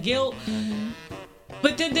felt that guilt.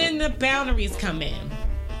 But then the boundaries come in.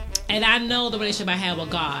 And I know the relationship I have with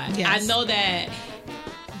God. Yes. I know that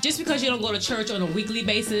just because you don't go to church on a weekly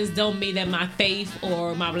basis don't mean that my faith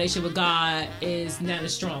or my relationship with God is not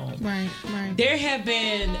as strong. Right. There have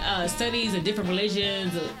been studies of different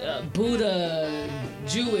religions, Buddha,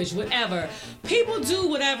 Jewish, whatever. People do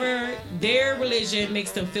whatever their religion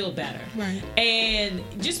makes them feel better. Right. And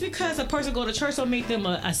just because a person go to church don't make them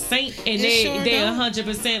a saint, and It they're sure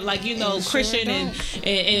 100% like, you know, It sure Christian don't.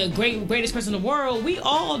 and greatest person in the world. We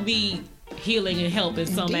all need healing and help in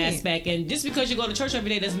some Indeed. aspect, and just because you go to church every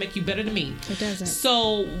day doesn't make you better than me. It doesn't.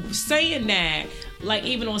 So saying that, like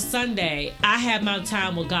even on Sunday, I have my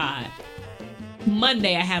time with God.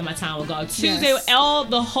 Monday I have my time with God. Tuesday, Yes. all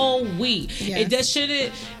the whole week. Yes. It just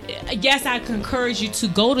shouldn't. Yes, I can encourage you to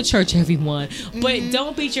go to church, everyone, but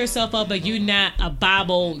don't beat yourself up that you're not a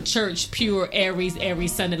Bible church pure every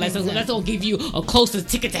Sunday. Like, so that's gonna give you a closer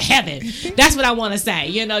ticket to heaven. That's what I want to say.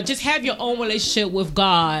 You know, just have your own relationship with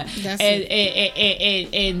God That's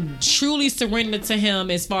and truly surrender to Him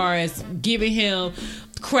as far as giving Him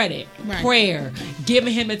credit, Right. prayer,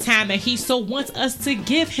 giving Him the time that He so wants us to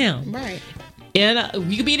give Him. Right. And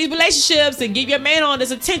you can be in these relationships and give your man all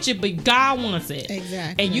this attention, but God wants it.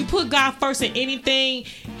 Exactly. And you put God first in anything,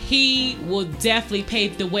 He will definitely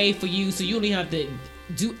pave the way for you. So you don't even have to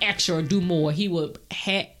do extra or do more. He will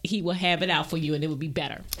have it out for you, and it will be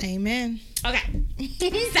better. Amen. Okay.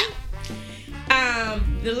 So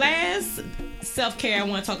The last self-care I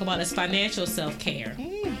want to talk about is financial self-care.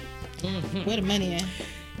 Where the money at?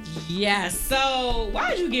 Yes. So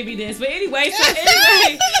why did you give me this? But anyway,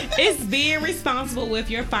 it's being responsible with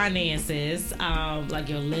your finances, like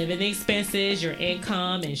your living expenses, your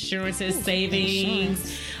income, insurances,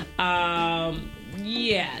 savings.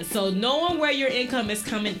 Yeah. So knowing where your income is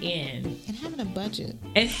coming in And having a budget.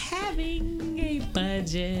 and having a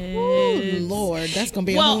budget. Ooh, Lord, that's gonna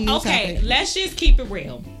be a whole new okay. topic. Let's just keep it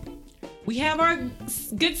real. We have our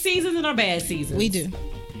good seasons and our bad seasons. We do.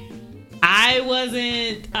 I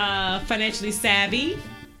wasn't financially savvy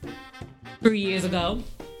 3 years ago.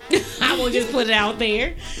 I will just put it out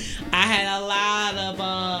there. I had a lot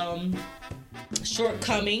of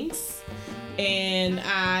shortcomings, and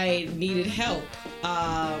I needed help.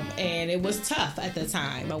 And it was tough at the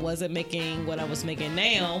time. I wasn't making what I was making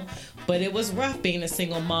now, but it was rough being a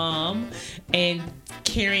single mom and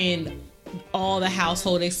carrying all the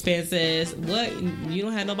household expenses. What? You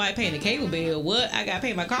don't have nobody paying the cable bill. What? I got to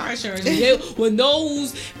pay my car insurance. When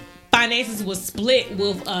those finances was split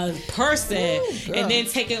with a person and then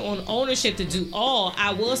taking on ownership to do all,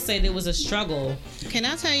 I will say there was a struggle. Can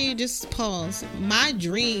I tell you, just pause? My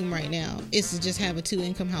dream right now is to just have a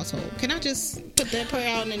 2-income household. Can I just put that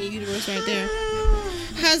prayer out in the universe right there?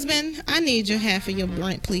 Husband, I need your half of your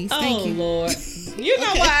rent, please. Thank you. Lord. You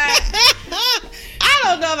know what? I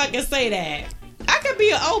don't know if I can say that. I could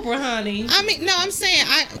be an Oprah, honey. I mean, no, I'm saying,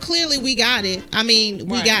 clearly we got it. I mean,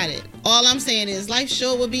 we Right. got it. All I'm saying is life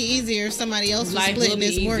sure would be easier if somebody else was Life will splitting be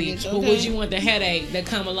this easy, mortgage. but Okay? would you want the headache that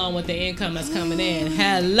come along with the income that's coming in?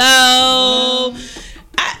 Hello.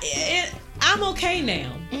 I'm okay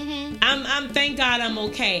now. I'm thank God I'm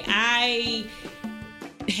okay. I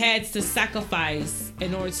had to sacrifice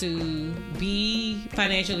in order to be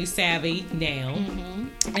financially savvy now,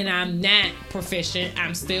 and I'm not proficient.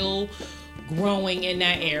 I'm still growing in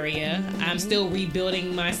that area. I'm still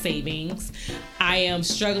rebuilding my savings. I am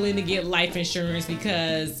struggling to get life insurance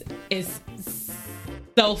because it's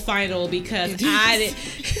so final, because I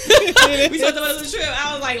didn't we talked about the trip.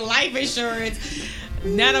 I was like, life insurance,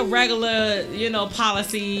 not a regular,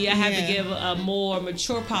 policy. I have to give a more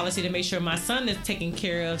mature policy to make sure my son is taken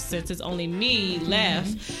care of, since it's only me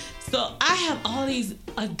left. So I have all these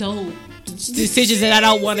adult decisions that I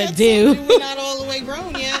don't want to do. We're not all the way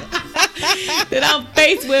grown yet. That I'm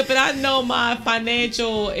faced with, and I know my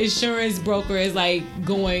financial insurance broker is like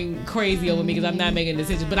going crazy over me because I'm not making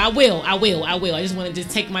decisions. But I will. I just want to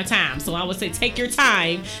just take my time. So I would say, take your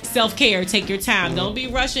time. Self-care, take your time. Don't be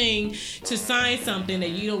rushing to sign something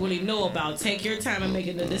that you don't really know about. Take your time and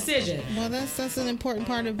making the decision. Well, that's an important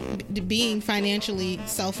part of being financially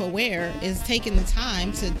self-aware, is taking the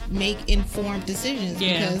time to make informed decisions.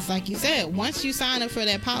 Yeah. Because like you said, once you sign up for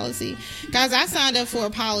that policy, guys, I signed up for a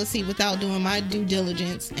policy without doing my due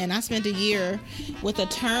diligence, and I spent a year with a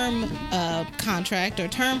term contract or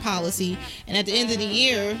term policy, and at the end of the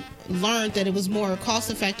year learned that it was more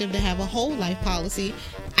cost effective to have a whole life policy.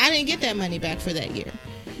 I didn't get that money back for that year.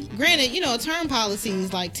 Granted, a term policy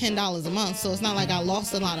is like $10 a month, so it's not like I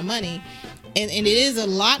lost a lot of money. And it is a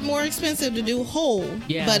lot more expensive to do whole,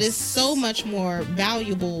 Yes. but it's so much more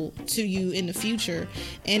valuable to you in the future.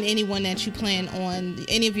 And anyone that you plan on,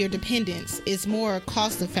 any of your dependents, it's more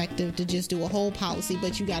cost effective to just do a whole policy.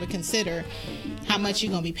 But you got to consider how much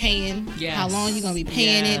you're going to be paying, Yes. how long you're going to be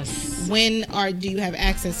paying Yes. it, when do you have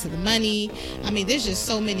access to the money. I mean, there's just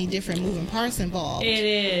so many different moving parts involved. It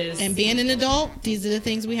is. And being an adult, these are the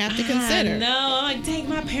things we have to consider. No, like, dang,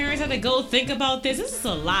 my parents had to go think about this. This is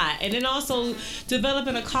a lot. And then also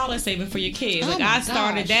developing a college saving for your kids. Oh Like, my I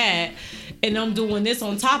started gosh. that, and I'm doing this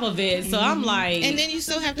on top of it. So I'm like, And then you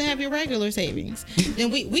still have to have your regular savings. Then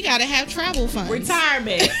we got to have travel funds.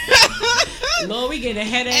 retirement. Lord, we getting a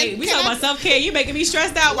headache. And We can talking I- about self-care. You making me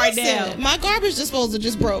stressed out right now. Listen, my garbage disposal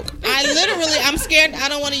just broke. I'm scared. I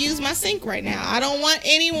don't want to use my sink right now. I don't want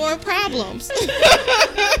any more problems.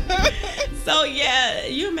 So yeah,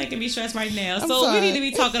 you're making me stressed right now. I'm So sorry. we need to be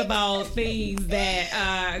talking about things that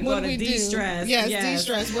are What going do to we do? de-stress. Yes,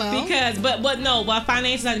 de-stress. Well. because but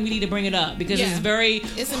finances, we need to bring it up because Yeah. it's very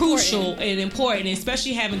It's crucial important. and important,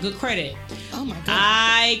 especially having good credit. Oh my God.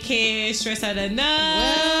 I can't stress that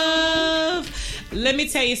enough. Let me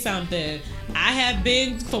tell you something. I have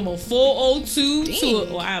been from a 402 to Dang.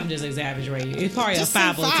 well, I'm just exaggerating. It's probably Just a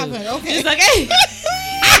say 502. 500, okay. It's like,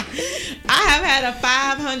 I have had a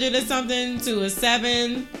 500 or something to a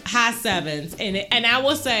 7, high 7s, and I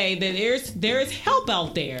will say that there is help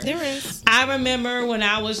out there. There is. I remember when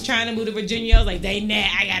I was trying to move to Virginia, I was like,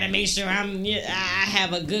 I gotta make sure I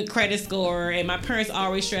have a good credit score, and my parents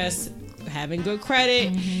always stress having good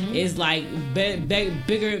credit is like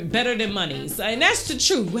better than money. So, and that's the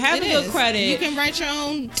truth. Having good credit, you can write your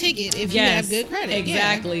own ticket if you have good credit.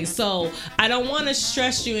 Exactly. So I don't want to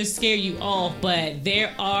stress you and scare you off, but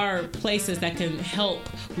there are places that can help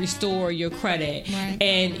restore your credit. Right.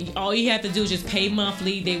 And all you have to do is just pay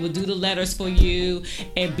monthly. They will do the letters for you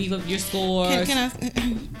and beef up your scores. Can I?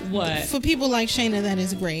 What? For people like Shayna, that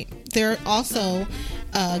is great. There are also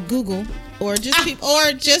Google or just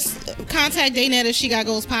contact Daynette if She Got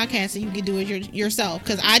Goals podcast, and you can do it yourself.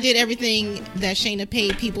 Because I did everything that Shayna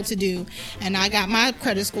paid people to do, and I got my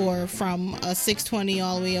credit score from a 620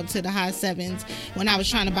 all the way up to the high 7s when I was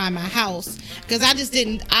trying to buy my house. Because I just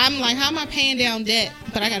didn't. I'm like, how am I paying down debt,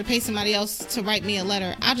 but I got to pay somebody else to write me a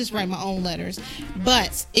letter? I'll just write my own letters.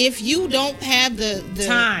 But if you don't have the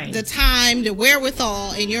time, the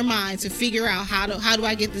wherewithal in your mind to figure out how do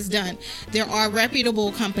I get this done, there are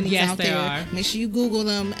reputable companies out there. Make sure you Google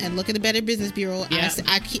them and look at the Better Business Bureau. Yep.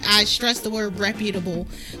 I stress the word reputable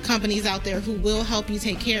companies out there who will help you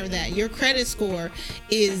take care of that. Your credit score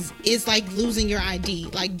is like losing your ID.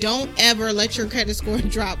 Like, don't ever let your credit score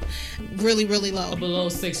drop really, really low. Below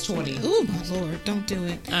 620. Oh my Lord, don't do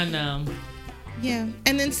it. I know. Yeah,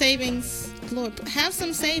 and then savings. Lord, have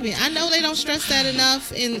some saving. I know they don't stress that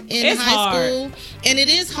enough in high school, and it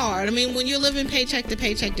is hard. I mean, when you're living paycheck to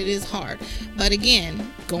paycheck, it is hard. But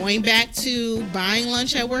again, going back to buying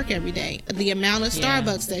lunch at work every day, the amount of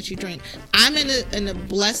Starbucks that you drink. I'm in a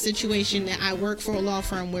blessed situation that I work for a law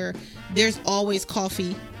firm where there's always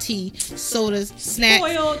coffee, tea, sodas, snacks.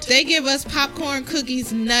 Spoiled. They give us popcorn,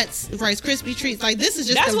 cookies, nuts, Rice Krispie treats. Like, this is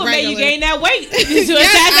just that's the what regular. made you gain that weight.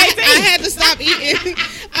 I had to stop eating.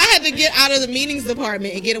 I had to get out of the meetings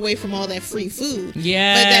department and get away from all that free food.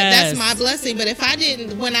 Yeah, but that's my blessing. But if I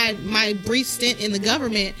didn't, my brief stint in the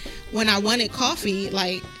government, when I wanted coffee,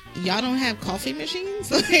 like, y'all don't have coffee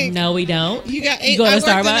machines? Like, no, we don't. You got. You go I to worked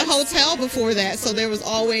Starbucks? in a hotel before that, so there was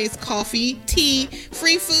always coffee, tea,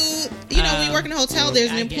 free food. You know, when you work in a hotel,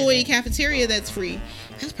 there's an employee cafeteria that's free.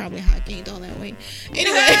 That's probably how I gained all that weight.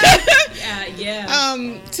 Anyway,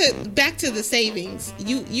 back to the savings.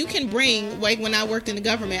 You can bring, like, when I worked in the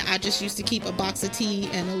government, I just used to keep a box of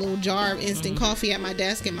tea and a little jar of instant coffee at my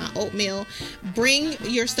desk and my oatmeal. Bring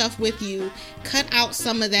your stuff with you. Cut out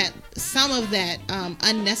some of that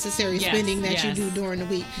unnecessary spending that you do during the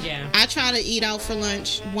week. Yeah. I try to eat out for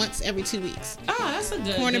lunch once every 2 weeks. Oh, that's a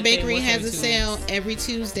good. Corner good Bakery thing. has a sale every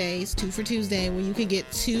Tuesdays, 2 for Tuesday, where you can get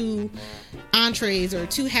 2 entrees or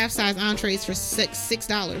 2 half-size entrees for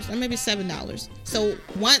 $6 or maybe $7. So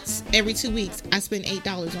once every 2 weeks, I spend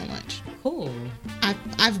 $8 on lunch. Cool.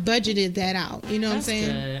 I've budgeted that out. You know what I'm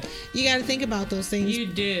saying? Good. You got to think about those things. You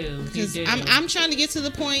do. Because I'm trying to get to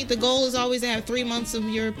the point. The goal is always to have 3 months of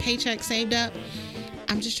your paycheck saved up.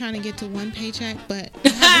 I'm just trying to get to 1 paycheck, but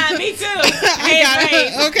me too.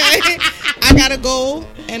 I got a goal,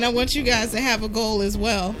 and I want you guys to have a goal as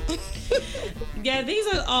well. Yeah, these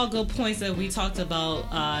are all good points that we talked about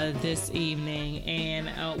this evening and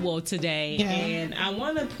today. Yeah. And I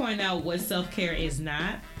want to point out what self-care is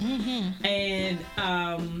not. Mm-hmm. And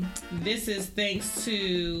this is thanks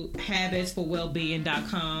to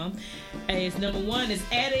habitsforwellbeing.com. Is number 1 is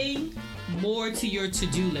adding more to your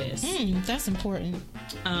to-do list. That's important.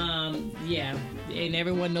 Yeah, and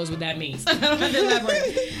everyone knows what that means.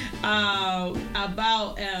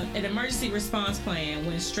 About an emergency response plan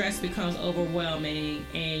when stress becomes overwhelming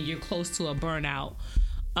and you're close to a burnout.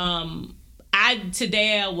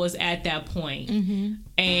 Today I was at that point. Mm-hmm.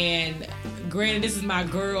 And granted, this is my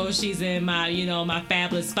girl. She's in my, my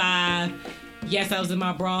Fabulous 5. Yes, I was in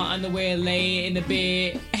my bra underwear laying in the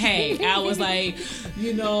bed. Hey, I was like,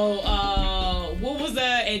 what was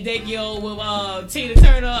that? And Dekio with Tina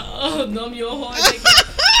Turner, Numb Your Heart.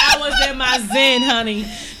 I was in my zen, honey.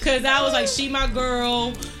 Because I was like, she my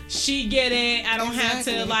girl. She get it. I don't have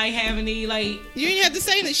to have any You didn't have to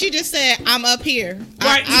say that. She just said, I'm up here.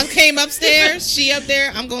 Right. I came upstairs. She up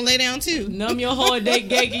there. I'm gonna lay down too. Numb Your Heart,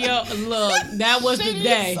 Dekio. Look, that was the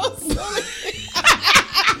day.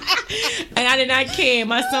 And I did not care.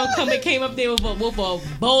 My son came up there with a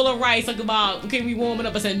bowl of rice. Talking about, can we warm it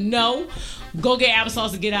up? I said, no. Go get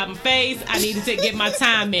applesauce to get out of my face. I need to get my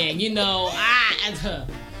time in.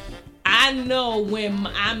 I know when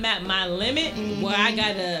I'm at my limit, where I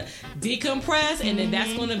gotta decompress, and then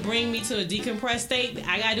that's gonna bring me to a decompressed state.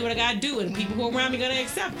 I gotta do what I gotta do, and people who are around me gonna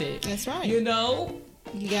accept it. That's right.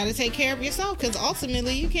 You got to take care of yourself, because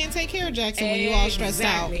ultimately you can't take care of Jackson when you all stressed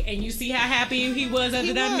out. And you see how happy he was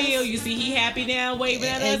after that meal. You see he happy now, waving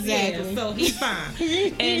at us. Yeah, so he's fine.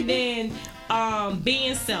 And then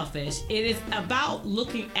being selfish. It is about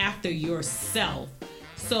looking after yourself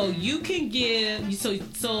so you can give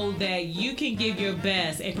so that you can give your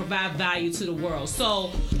best and provide value to the world.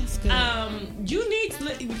 So That's good. you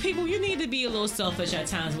need to be a little selfish at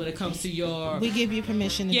times when it comes to your. We give you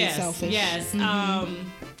permission to be selfish. Yes.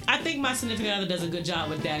 I think my significant other does a good job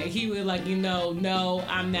with that. He would like, no,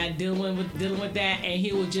 I'm not dealing with that, and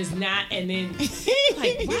he would just not, and then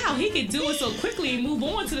like, wow, he could do it so quickly and move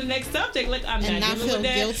on to the next subject. Like, I'm And not not dealing feel with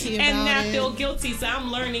that, guilty and about not it. feel guilty. So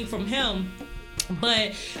I'm learning from him.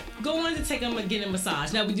 But going to take him and get a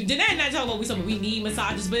massage. Now, did I not talk about we need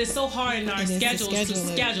massages, but it's so hard in our It is to schedules to schedule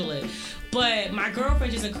it. schedule it. But my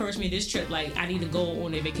girlfriend just encouraged me this trip, like, I need to go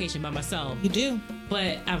on a vacation by myself. You do.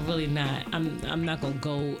 But I'm really not. I'm not gonna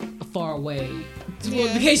go far away to go on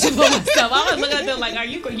Yeah. vacation for myself. I was looking at them like,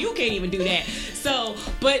 you can't even do that. So,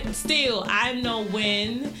 but still, I know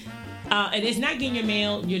when. And it's not getting your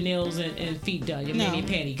nails and feet done, your mani and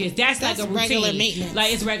panty, because that's like a routine. regular maintenance.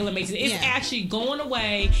 Like, it's regular maintenance. It's Yeah. actually going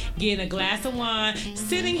away, getting a glass of wine,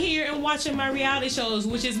 sitting here and watching my reality shows,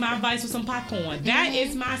 which is my vice with some popcorn. That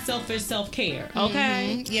is my selfish self-care.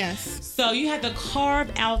 Okay. Yes. So you have to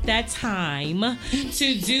carve out that time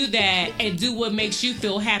to do that and do what makes you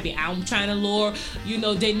feel happy. I'm trying to lure,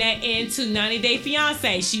 Danette into 90 Day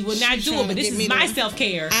Fiance. She will not She's do trying it, but to this get is me my to-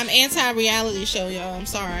 self-care. I'm anti-reality show, y'all. I'm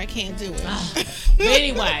sorry, I can't do it. But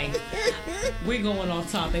anyway, we're going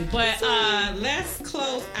off topic. But let's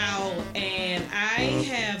close out. And I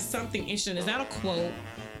have something interesting. It's not a quote,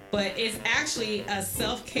 but it's actually a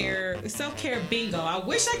self-care bingo. I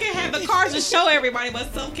wish I could have the cards to show everybody,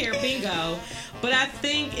 but self-care bingo. But I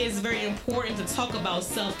think it's very important to talk about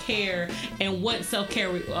self-care and what self-care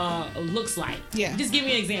looks like. Yeah. Just give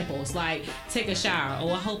me examples, like take a shower. Oh,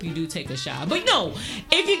 I hope you do take a shower. But no,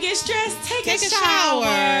 if you get stressed, take a shower.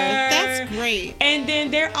 That's great. And then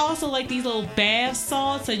there are also like these little bath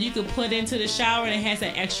salts that you can put into the shower, and it has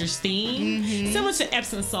that extra steam, similar to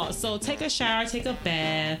Epsom salt. So take a shower, take a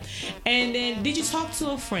bath, and then did you talk to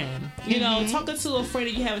a friend? Talking to a friend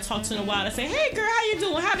that you haven't talked to in a while, to say, hey girl, how you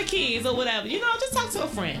doing? How the kids or whatever? Just talk to a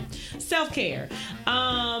friend. Self-care.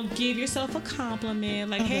 Give yourself a compliment,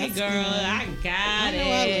 like, hey that's girl, good. I got I know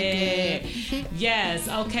it. I look good. Yes.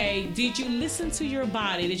 Okay. Did you listen to your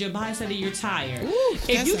body? Did your body say that you're tired? Ooh, If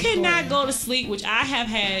that's you cannot important. go to sleep, which I have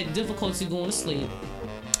had difficulty going to sleep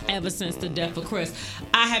ever since the death of Chris,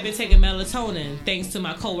 I have been taking melatonin thanks to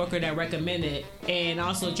my coworker that recommended, and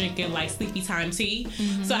also drinking like sleepy time tea.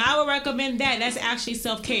 So I would recommend that. That's actually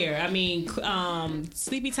self-care. I mean,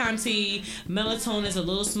 sleepy time tea, melatonin is a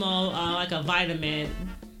little small, like a vitamin.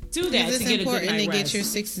 Do that It's to get a good important night to rest. get your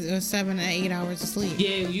 6 or 7 or 8 hours of sleep.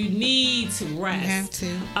 Yeah, you need to rest. You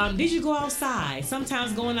have to. Did you go outside?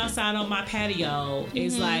 Sometimes going outside on my patio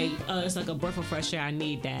is like it's like a breath of fresh air. I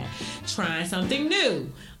need that. Trying something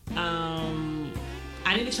new.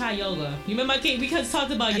 I need to try yoga. You remember we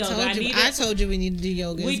talked about yoga. I told you we need to do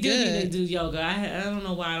yoga. We It's do good. need to do yoga. I don't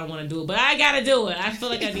know why I don't want to do it, but I gotta do it. I feel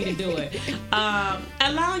like I need to do it.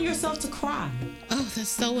 Allowing yourself to cry. Oh, that's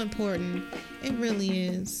so important. It really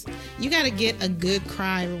is. You got to get a good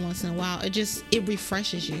cry every once in a while. It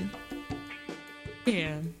refreshes you.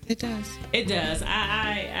 Yeah, It does. it does.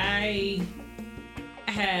 I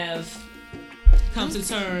have come to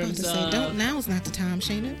terms. Don't. Now's not the time,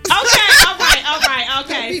 Shayna. Okay, all right,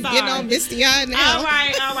 okay. Be Sorry. getting all misty eyed now. All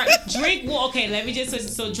right. Drink water. Okay, let me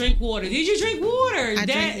just so drink water. Did you drink water? I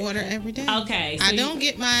drink water every day. Okay, so I don't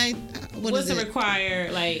get my. What's is the it?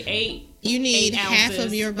 required? Like 8. You need 8 half ounces.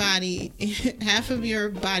 of your body, half of your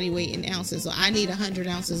body weight in ounces. So I need 100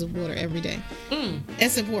 ounces of water every day.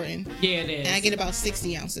 That's important. Yeah, it is. And I get about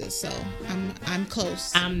 60 ounces, so I'm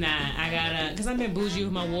close. I'm not. I gotta, cause I've been bougie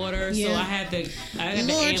with my water, so Yeah. I had to.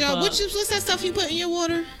 Lord, amp y'all, up. what's that stuff you put in your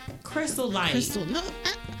water? Crystal Light. Crystal. No,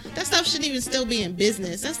 that stuff shouldn't even still be in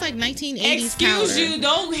business. That's like 1980s Excuse powder. you,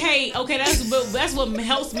 don't hate. Okay, that's what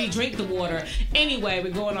helps me drink the water. Anyway,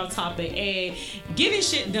 we're going off topic and getting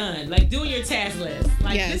shit done, like doing your task list.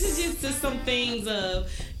 Like Yes. this is just some things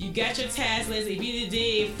of you got your task list. If you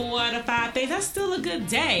did 4 out of 5 things, that's still a good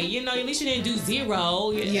day. At least you didn't do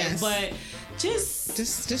 0. Yes. But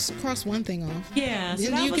just cross one thing off. yeah. So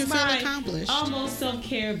Then that you was can feel my accomplished. almost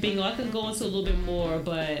self-care bingo. I could go into a little bit more,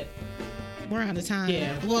 but We're out of time.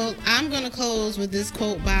 Yeah. Well, I'm going to close with this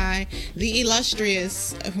quote by the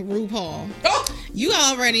illustrious RuPaul. You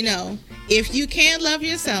already know. If you can't love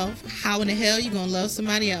yourself, how in the hell you going to love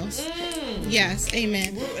somebody else? Yes,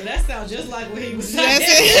 amen. That sounds just like what he was saying. That's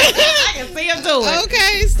it. I can see him do it.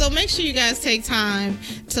 Okay, so make sure you guys take time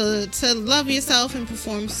to love yourself and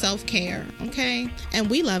perform self-care, okay? And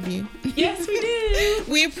we love you. Yes, we do.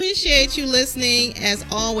 We appreciate you listening. As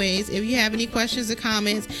always, if you have any questions or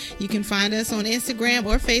comments, you can find us on Instagram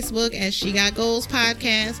or Facebook as She Got Goals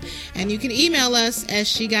Podcast, and you can email us at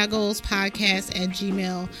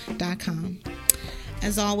shegotgoalspodcast@gmail.com.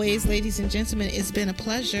 As always, ladies and gentlemen, it's been a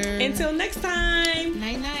pleasure. Until next time.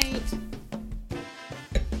 Night night.